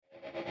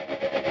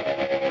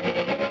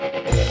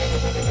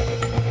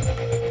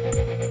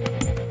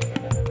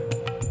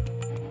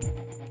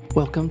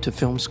Welcome to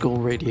Film School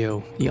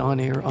Radio, the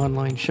on-air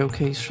online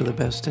showcase for the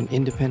best in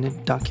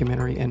independent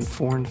documentary and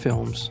foreign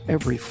films,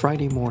 every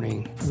Friday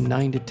morning from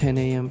 9 to 10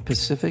 a.m.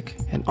 Pacific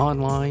and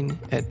online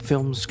at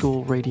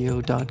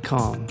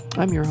filmschoolradio.com.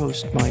 I'm your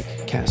host,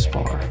 Mike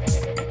Kaspar.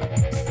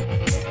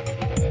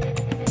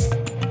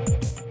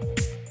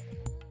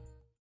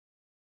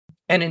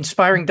 An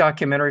inspiring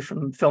documentary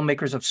from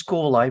filmmakers of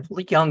school life,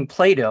 Young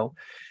Plato,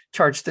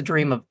 charts the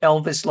dream of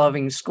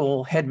Elvis-loving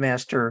school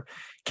headmaster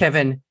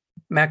Kevin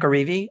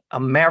McAreavey, a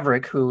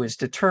maverick who is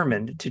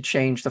determined to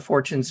change the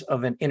fortunes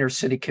of an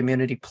inner-city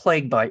community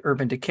plagued by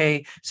urban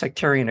decay,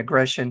 sectarian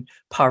aggression,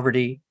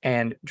 poverty,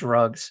 and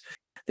drugs.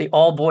 The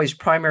all-boys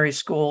primary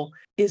school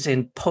is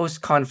in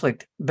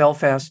post-conflict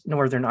Belfast,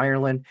 Northern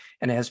Ireland,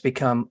 and has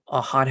become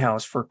a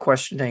hothouse for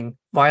questioning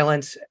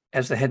violence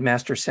as the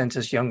headmaster sends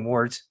his young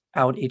wards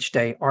out each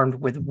day armed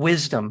with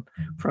wisdom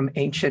from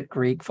ancient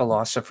Greek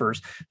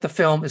philosophers. The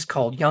film is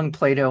called Young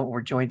Plato. We're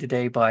joined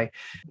today by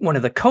one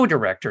of the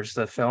co-directors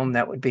of the film,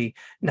 that would be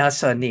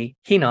Nasa Ni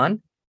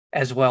Hinan,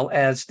 as well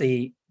as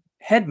the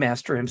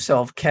headmaster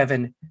himself,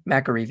 Kevin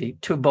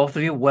McAreavey. To both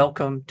of you,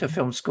 welcome to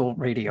Film School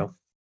Radio.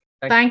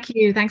 Thank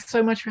you. Thanks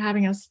so much for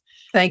having us.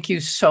 Thank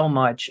you so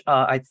much.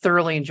 I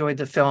thoroughly enjoyed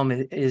the film.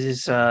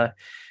 It's a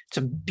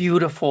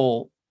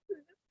beautiful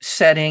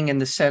setting in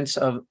the sense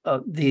of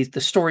the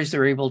stories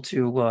they're able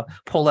to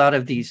pull out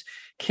of these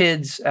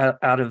kids,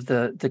 out of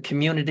the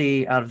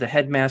community, out of the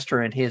headmaster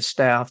and his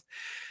staff,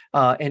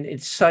 and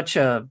it's such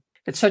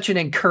an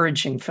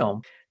encouraging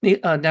film.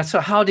 Now, so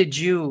how did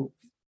you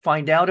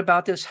find out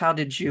about this?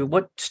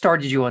 What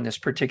started you on this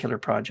particular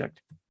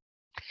project?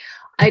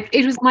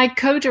 It was my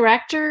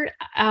co-director,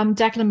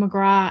 Declan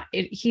McGrath.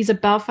 He's a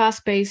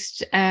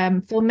Belfast-based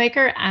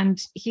filmmaker,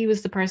 and he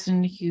was the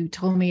person who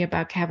told me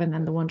about Kevin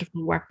and the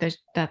wonderful work that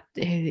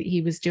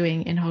he was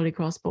doing in Holy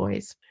Cross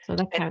Boys. So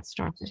that's how it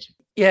started.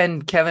 Yeah,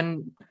 and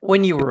Kevin,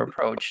 when you were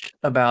approached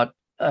about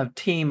a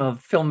team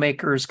of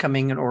filmmakers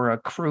coming in, or a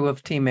crew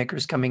of team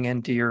makers coming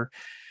into your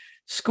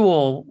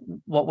school,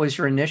 what was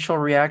your initial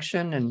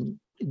reaction, and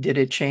did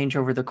it change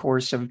over the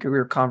course of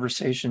your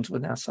conversations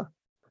with NASA?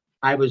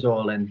 I was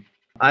all in.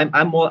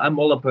 I'm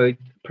all about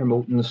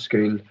promoting the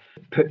school,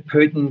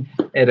 putting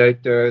it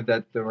out there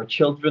that there are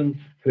children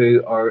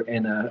who are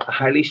in a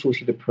highly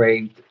socially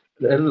depraved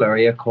little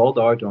area called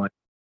Ardoyne,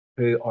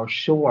 who are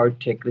so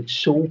articulate,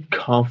 so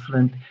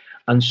confident,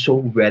 and so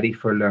ready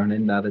for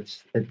learning that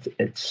it's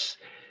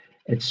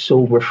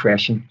so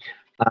refreshing.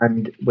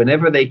 And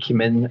whenever they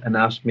came in and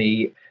asked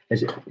me,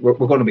 we're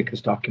going to make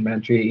this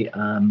documentary,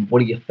 what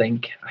do you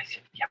think? I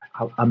said, yeah,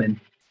 I'm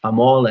in. I'm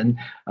all in.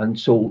 And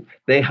so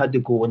they had to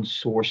go and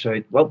source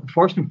out, well,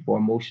 first and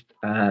foremost,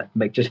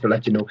 Mike, just to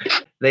let you know,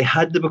 they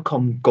had to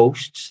become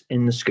ghosts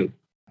in the school.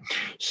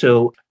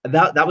 So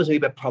that was a wee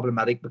bit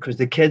problematic, because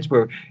the kids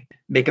were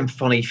making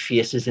funny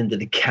faces into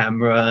the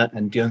camera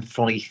and doing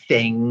funny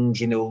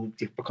things,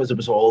 because it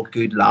was all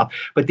good laugh.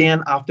 But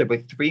then after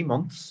about 3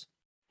 months,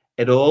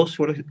 it all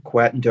sort of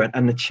quietened down,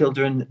 and the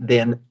children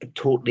then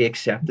totally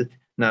accepted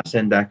NASA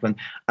and Declan,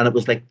 and it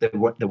was like they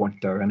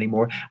weren't there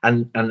anymore.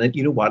 And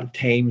you know what? At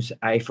times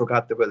I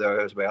forgot they were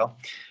there as well,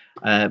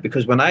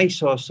 because when I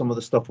saw some of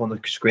the stuff on the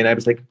screen, I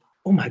was like,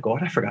 "Oh my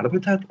God, I forgot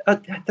about that.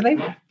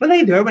 Were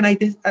they there when I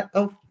did?" And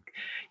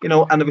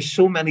there was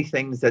so many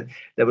things that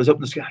was up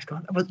on the screen. I was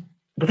going,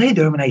 "Were they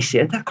there when I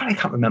said that? God, I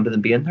can't remember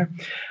them being there."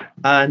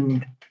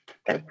 And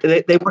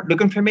they weren't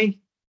looking for me,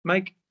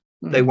 Mike.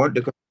 They weren't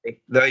looking for me.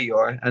 There you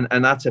are.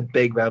 And that's a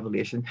big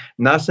revelation.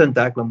 NASA and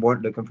Declan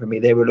weren't looking for me.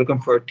 They were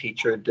looking for a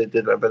teacher to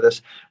deliver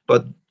this.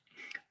 But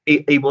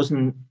he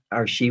wasn't,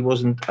 or she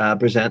wasn't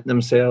presenting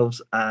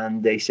themselves.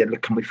 And they said,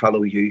 "Look, can we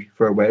follow you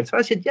for a while?" So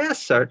I said,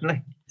 "Yes,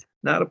 certainly.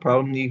 Not a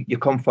problem. You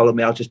come follow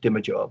me. I'll just do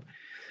my job."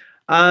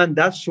 And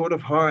that's sort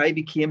of how I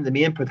became the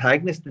main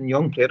protagonist in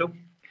Young Plato.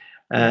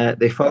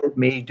 They followed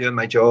me doing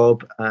my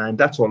job. And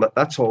that's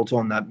all's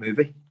on that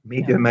movie.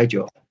 Me doing my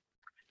job.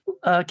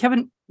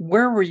 Kevin,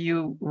 where were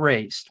you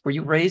raised? Were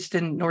you raised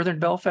in Northern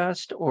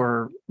Belfast,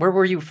 or where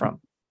were you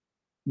from?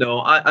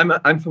 No,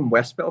 I'm from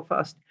West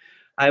Belfast.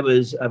 I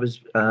was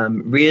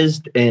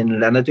raised in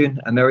Lenadoon,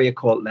 an area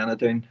called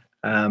Lenadoon,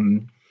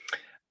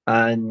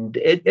 and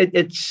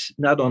it's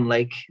not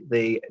unlike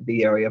the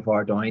area of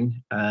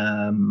Ardoyne.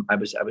 I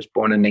was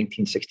born in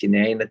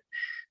 1969, at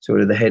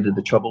sort of the head of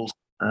the Troubles,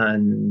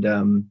 and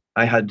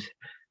I had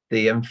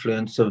the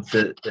influence of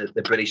the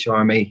British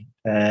Army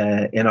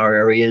in our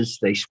areas.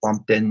 They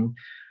swamped in,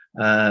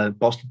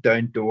 busted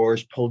down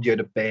doors, pulled you out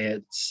of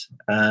beds,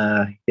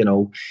 all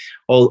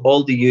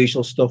the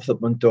usual stuff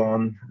that went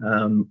on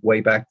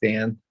way back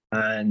then.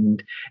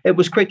 And it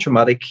was quite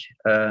traumatic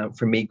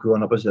for me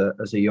growing up as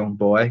a young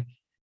boy,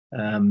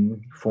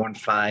 4 and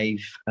 5,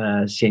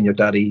 seeing your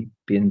daddy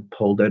being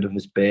pulled out of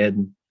his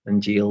bed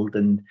and jailed,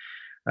 and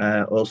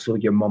also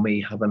your mummy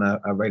having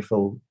a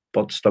rifle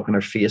butt stuck in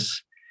her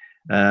face,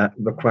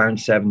 requiring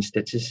 7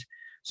 stitches.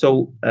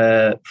 So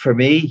for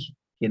me,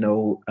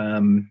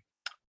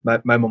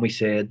 my mummy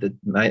said that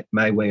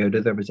my way out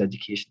of there was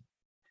education.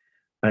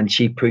 and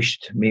she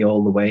pushed me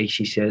all the way.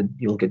 She said,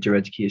 "You'll get your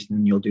education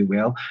and you'll do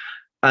well."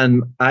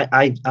 And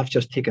I've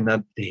just taken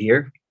that to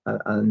here,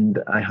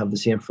 and I have the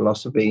same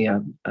philosophy.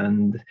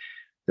 And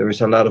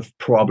there's a lot of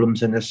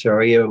problems in this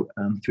area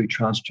through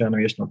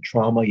transgenerational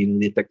trauma.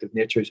 The addictive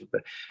natures of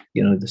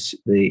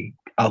the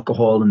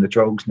alcohol and the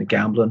drugs and the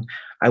gambling.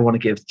 I want to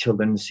give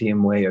children the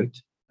same way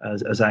out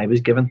as I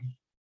was given.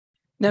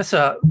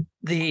 Nessa,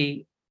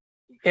 the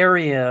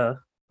area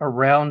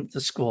around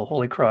the school,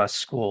 Holy Cross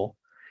School,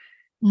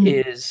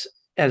 is,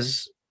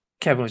 as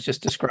Kevin was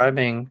just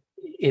describing,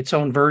 its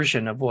own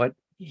version of what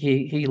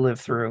he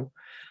lived through.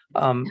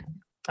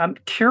 I'm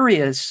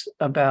curious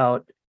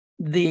about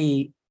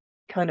the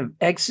kind of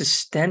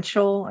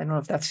existential, I don't know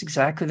if that's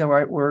exactly the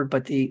right word,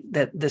 but the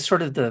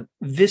sort of the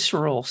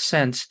visceral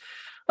sense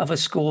of a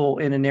school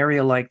in an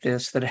area like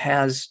this that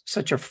has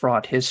such a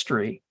fraught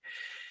history.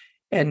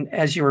 And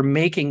as you were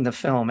making the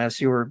film,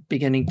 as you were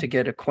beginning to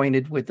get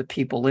acquainted with the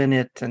people in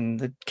it and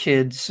the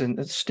kids and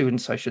the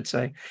students, I should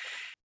say,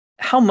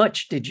 how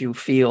much did you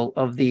feel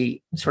of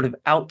the sort of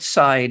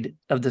outside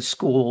of the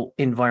school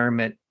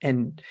environment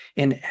and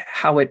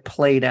how it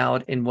played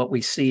out in what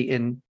we see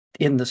in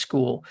the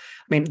school?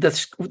 I mean,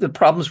 the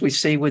problems we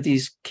see with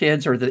these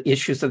kids or the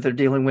issues that they're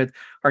dealing with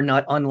are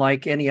not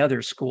unlike any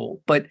other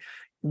school. But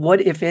what,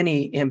 if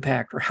any,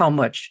 impact or how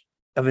much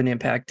of an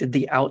impact did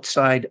the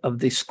outside of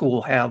the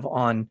school have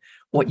on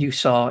what you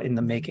saw in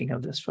the making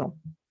of this film?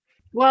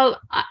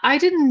 Well, I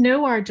didn't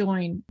know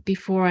Ardoyne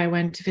before I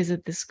went to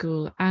visit the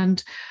school,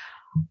 and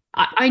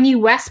I knew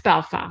West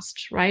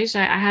Belfast, right?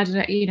 I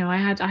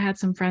had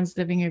some friends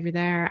living over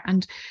there,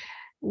 and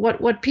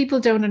what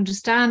people don't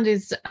understand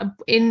is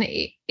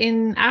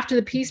in after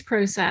the peace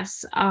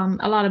process,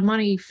 a lot of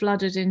money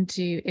flooded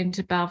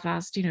into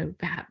Belfast,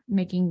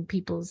 making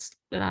people's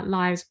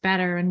lives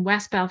better, and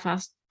West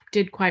Belfast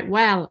did quite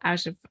well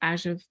out of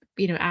after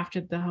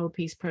the whole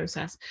peace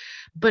process.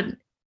 But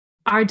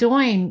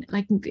Ardoyne,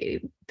 like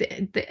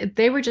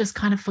they were just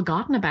kind of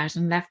forgotten about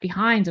and left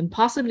behind, and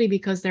possibly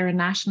because they're a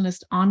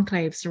nationalist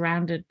enclave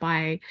surrounded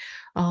by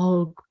a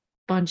whole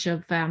bunch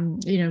of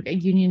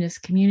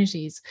unionist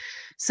communities.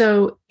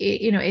 So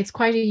it's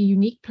quite a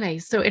unique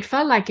place. So it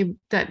felt like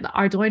that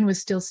Ardoyne was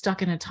still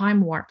stuck in a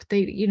time warp.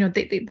 They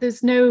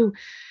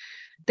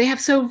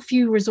have so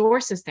few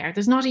resources there.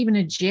 There's not even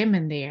a gym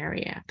in the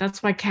area.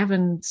 That's why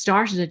Kevin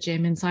started a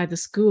gym inside the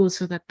school,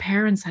 so that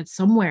parents had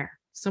somewhere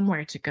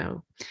to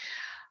go.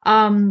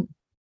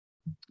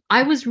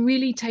 I was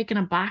really taken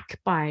aback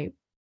by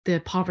the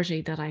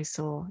poverty that I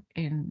saw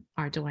in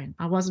Ardoyne.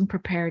 I wasn't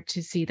prepared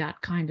to see that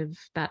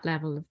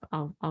level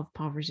of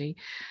poverty.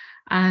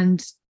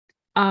 And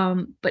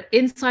but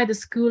inside the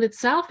school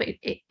itself,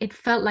 it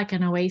felt like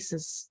an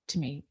oasis to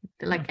me.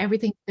 Like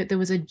everything, there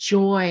was a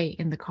joy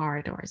in the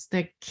corridors.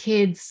 The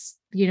kids,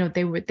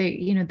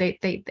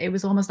 it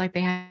was almost like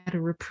they had a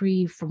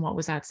reprieve from what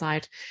was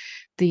outside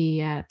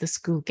the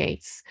school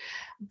gates.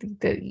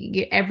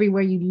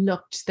 Everywhere you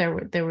looked, there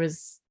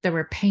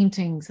were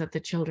paintings that the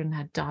children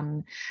had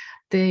done.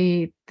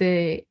 The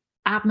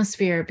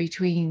atmosphere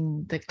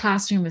between the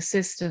classroom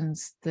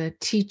assistants, the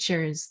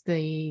teachers,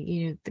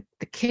 the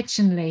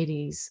kitchen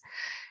ladies,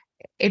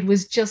 it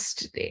was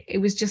just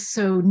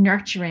so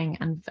nurturing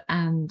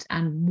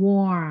and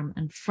warm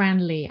and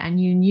friendly,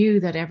 and you knew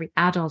that every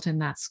adult in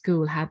that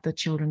school had the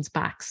children's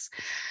backs.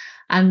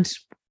 And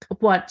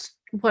what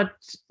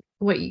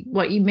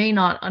you may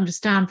not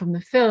understand from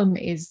the film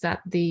is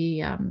that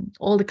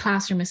all the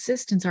classroom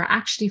assistants are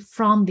actually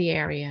from the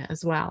area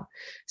as well.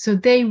 So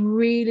they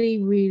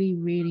really, really,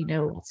 really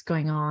know what's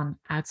going on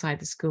outside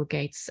the school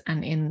gates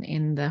and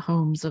in the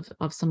homes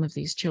of some of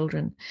these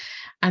children.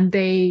 And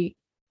they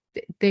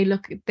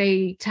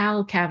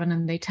tell Kevin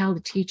and they tell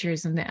the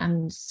teachers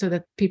and so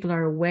that people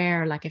are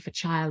aware, like if a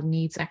child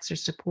needs extra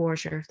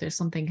support or if there's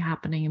something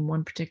happening in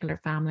one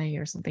particular family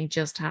or something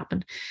just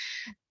happened,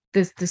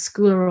 the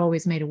school are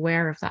always made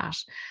aware of that,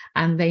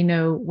 and they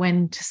know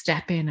when to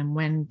step in and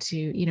when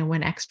to,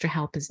 when extra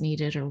help is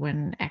needed or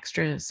when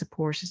extra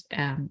support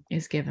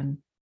is given.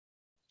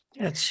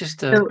 It's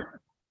just go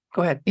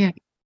ahead. Yeah.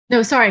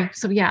 No, sorry.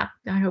 So yeah,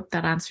 I hope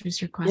that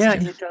answers your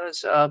question. Yeah, it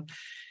does.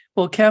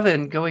 Well,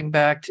 Kevin, going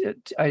back to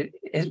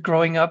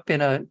growing up in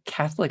a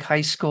Catholic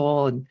high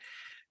school,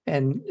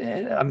 and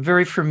I'm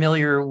very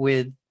familiar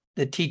with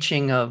the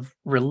teaching of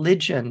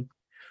religion,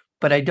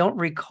 but I don't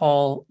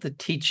recall the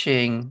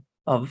teaching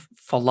of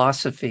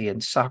philosophy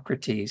and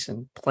Socrates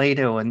and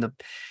Plato, and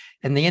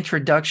the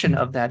introduction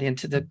of that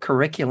into the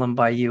curriculum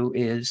by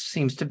you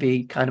seems to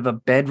be kind of a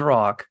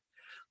bedrock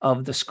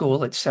of the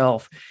school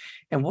itself.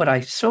 And what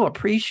I so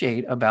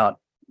appreciate about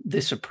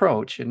this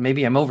approach, and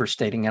maybe I'm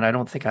overstating it, I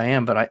don't think I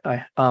am, but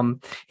I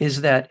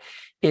is that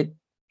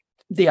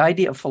the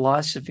idea of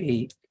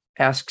philosophy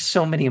asks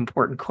so many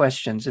important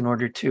questions in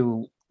order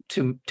to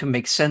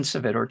make sense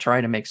of it or try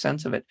to make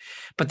sense of it.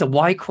 But the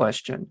why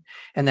question,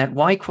 and that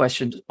why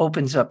question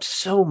opens up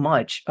so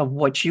much of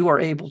what you are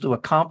able to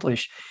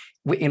accomplish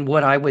in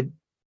what I would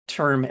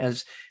term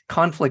as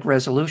conflict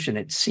resolution.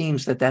 It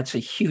seems that that's a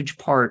huge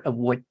part of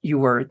what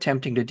you are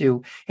attempting to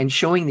do and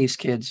showing these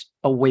kids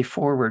a way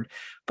forward.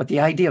 But the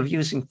idea of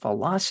using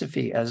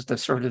philosophy as the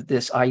sort of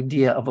this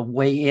idea of a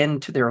way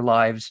into their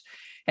lives,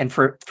 and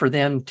for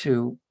them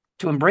to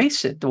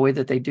embrace it the way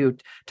that they do.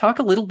 Talk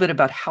a little bit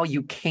about how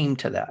you came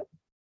to that.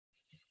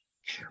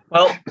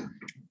 Well,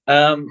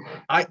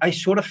 I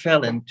sort of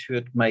fell into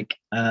it, Mike,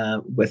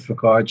 with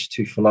regards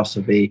to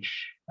philosophy.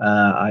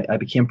 I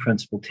became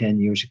principal 10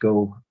 years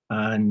ago,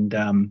 and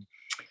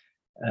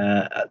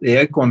the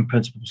outgoing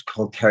principal was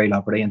called Terry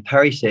Laverty, and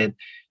Terry said,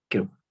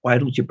 why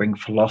don't you bring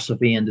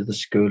philosophy into the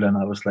school? And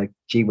I was like,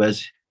 gee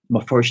whiz,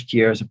 my first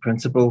year as a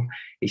principal.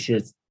 He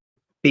says,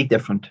 be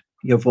different.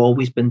 You've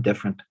always been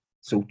different,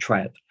 so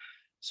try it.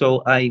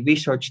 So I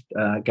researched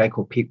a guy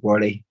called Pete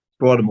Worley,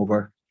 brought him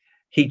over.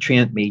 He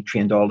trained me,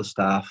 trained all the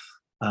staff,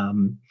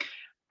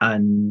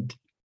 and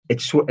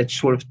it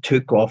sort of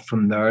took off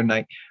from there.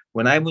 Now,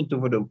 when I went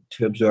over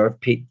to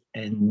observe Pete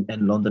in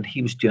London,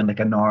 he was doing like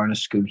an hour in a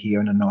school here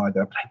and an hour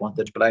there.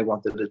 But I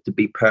wanted it to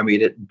be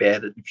permeated,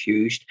 embedded,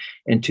 infused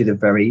into the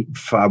very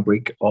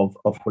fabric of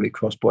Holy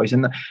Cross Boys,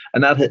 and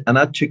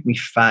that took me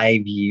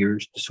 5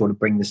 years to sort of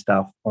bring the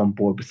staff on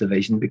board with the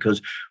vision.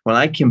 Because when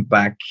I came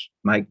back,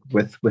 Mike,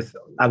 with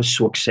I was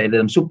so excited.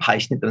 I'm so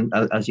passionate, and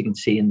as you can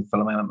see in the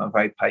film, I'm a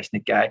very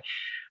passionate guy.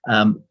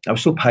 I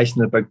was so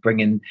passionate about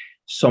bringing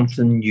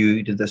something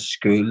new to the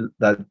school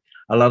that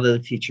a lot of the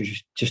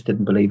teachers just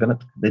didn't believe in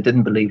it. They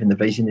didn't believe in the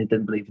vision. They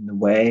didn't believe in the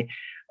way.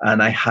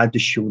 And I had to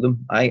show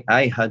them.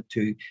 I had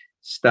to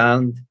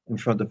stand in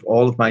front of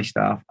all of my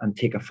staff and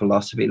take a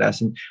philosophy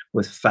lesson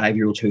with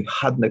 5-year-olds who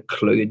hadn't a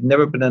clue, had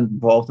never been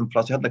involved in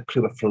philosophy, hadn't a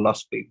clue what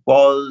philosophy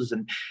was.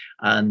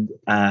 And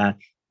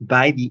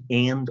by the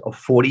end of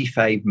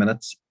 45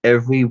 minutes,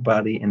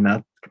 everybody in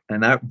that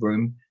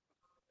room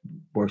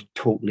were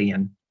totally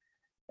in.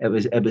 It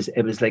was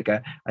like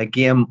a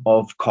game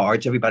of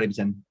cards. Everybody was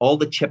in. All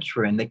the chips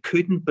were in. They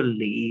couldn't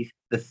believe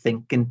the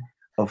thinking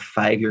of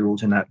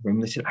 5-year-olds in that room.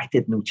 They said, I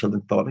didn't know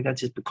children thought like that.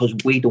 Just because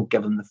we don't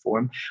give them the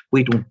forum.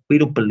 We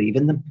don't believe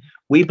in them.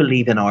 We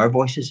believe in our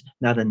voices,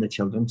 not in the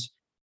children's.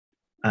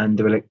 And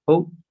they were like,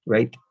 oh,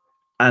 right.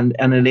 And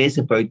it is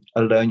about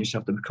allowing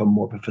yourself to become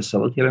more of a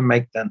facilitator,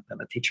 Mike, than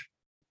a teacher.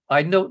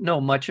 I don't know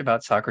much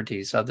about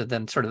Socrates other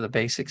than sort of the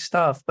basic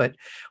stuff, but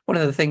one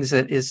of the things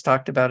that is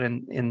talked about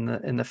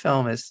in the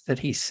film is that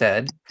he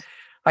said,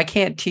 I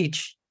can't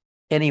teach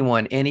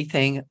anyone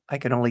anything. I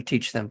can only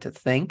teach them to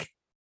think,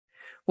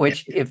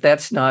 which if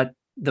that's not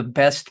the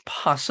best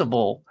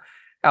possible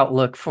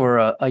outlook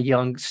for a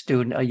young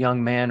student, a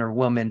young man or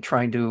woman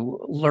trying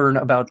to learn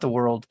about the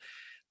world,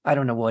 I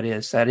don't know what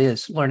is. That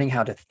is, learning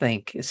how to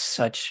think is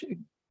such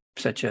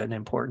an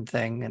important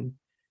thing. And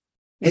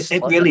it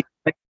really,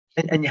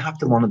 and you have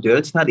to want to do it.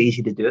 It's not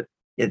easy to do it.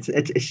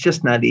 It's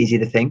just not easy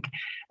to think,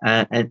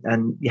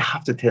 and you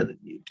have to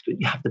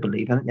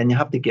believe in it, and you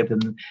have to give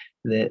them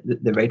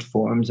the right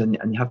forms, and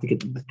you have to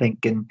get them to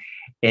think in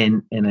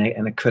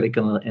a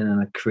critical, and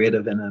in a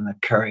creative, and in a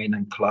caring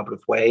and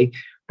collaborative way.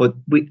 But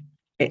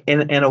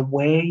in a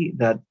way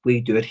that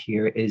we do it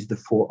here is the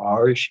 4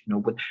 R's.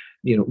 But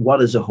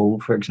what is a whole?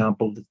 For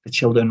example, the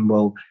children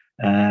will.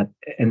 And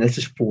this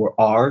is 4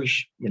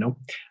 R's,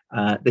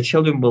 the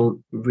children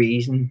will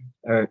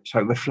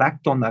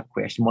reflect on that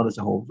question. What is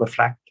a whole?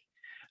 Reflect.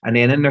 And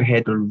then in their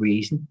head, they'll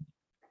reason.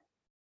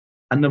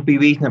 And there'll be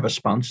reason and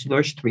response. So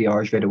there's 3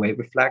 R's right away: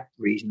 reflect,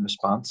 reason,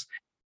 response.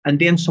 And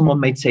then someone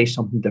might say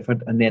something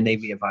different, and then they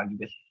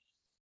reevaluate,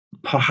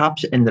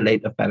 perhaps in the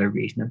light of better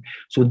reasoning.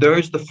 So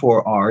there's the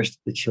 4 R's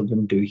the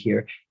children do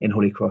here in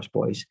Holy Cross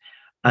Boys.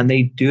 And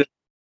they do it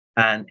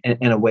and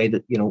in a way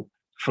that,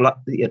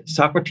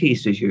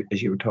 Socrates, as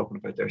you were talking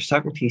about there,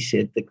 Socrates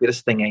said, the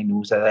greatest thing I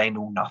know is that I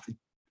know nothing.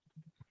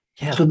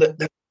 Yeah. So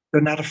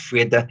they're not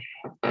afraid to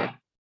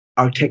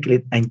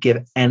articulate and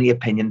give any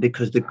opinion,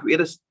 because the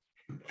greatest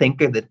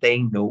thinker that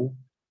they know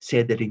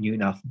said that he knew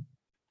nothing.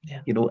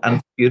 Yeah. And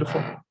it's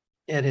beautiful.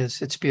 It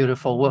is. It's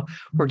beautiful. Well,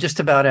 we're just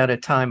about out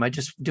of time. I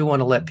just do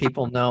want to let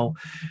people know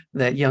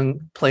that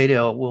Young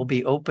Play-Doh will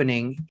be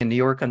opening in New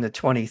York on the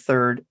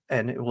 23rd,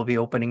 and it will be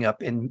opening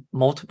up in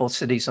multiple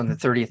cities on the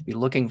 30th. Be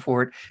looking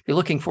for it. Be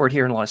looking for it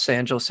here in Los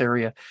Angeles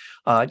area.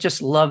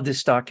 Just love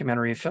this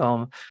documentary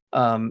film.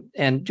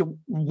 And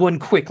one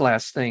quick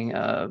last thing,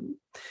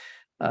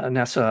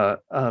 Nessa,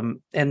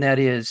 and that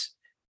is,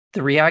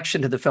 the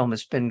reaction to the film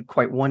has been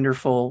quite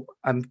wonderful.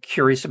 I'm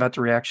curious about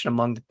the reaction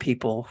among the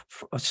people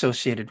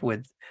associated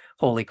with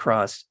Holy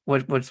Cross.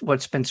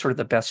 What's been sort of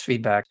the best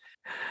feedback?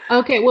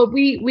 Okay, well,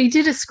 we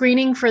did a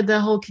screening for the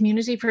whole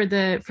community, for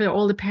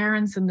all the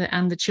parents and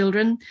the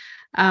children.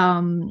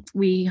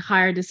 We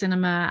hired a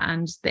cinema,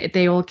 and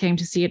they all came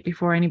to see it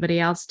before anybody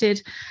else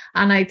did.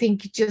 And I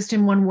think, just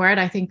in one word,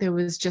 I think there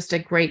was just a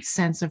great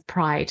sense of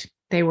pride.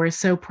 They were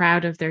so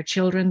proud of their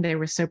children. They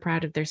were so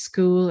proud of their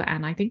school.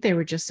 And I think they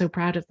were just so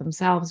proud of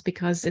themselves,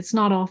 because it's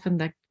not often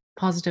that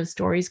positive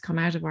stories come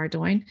out of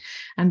Ardoyne.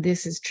 And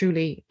this is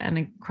truly an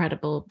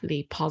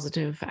incredibly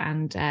positive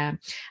and an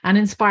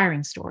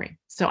inspiring story.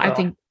 So I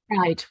think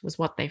pride was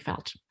what they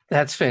felt.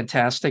 That's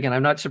fantastic. And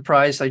I'm not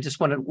surprised. I just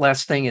want to,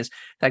 last thing is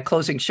that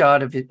closing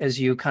shot of it as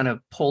you kind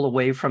of pull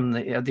away from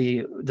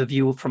the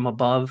view from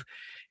above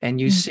and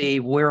you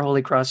see where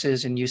Holy Cross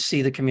is and you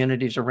see the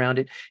communities around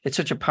it. It's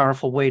such a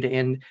powerful way to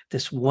end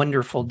this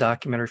wonderful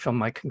documentary film.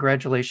 My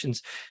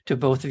congratulations to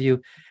both of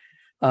you.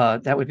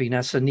 That would be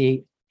Nessa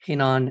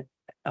Hinan,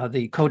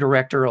 the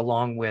co-director,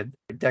 along with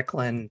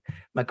Declan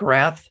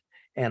McGrath,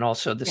 and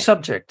also the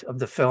subject of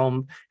the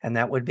film, and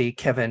that would be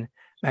Kevin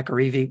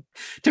McAreavey.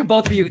 To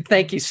both of you,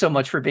 thank you so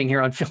much for being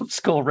here on Film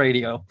School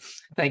Radio.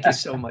 Thank you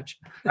so much.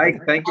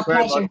 Thank you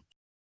very much.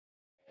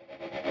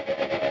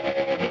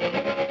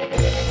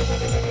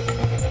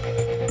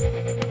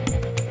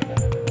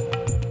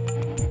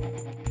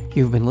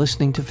 You've been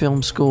listening to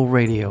Film School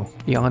Radio,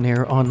 the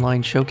on-air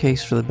online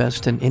showcase for the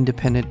best in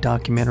independent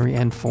documentary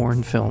and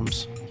foreign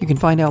films. You can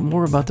find out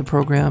more about the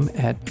program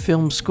at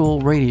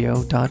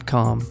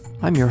filmschoolradio.com.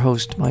 I'm your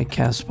host, Mike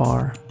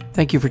Kaspar.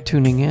 Thank you for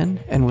tuning in,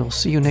 and we'll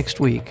see you next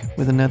week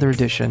with another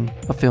edition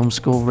of Film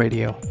School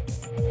Radio.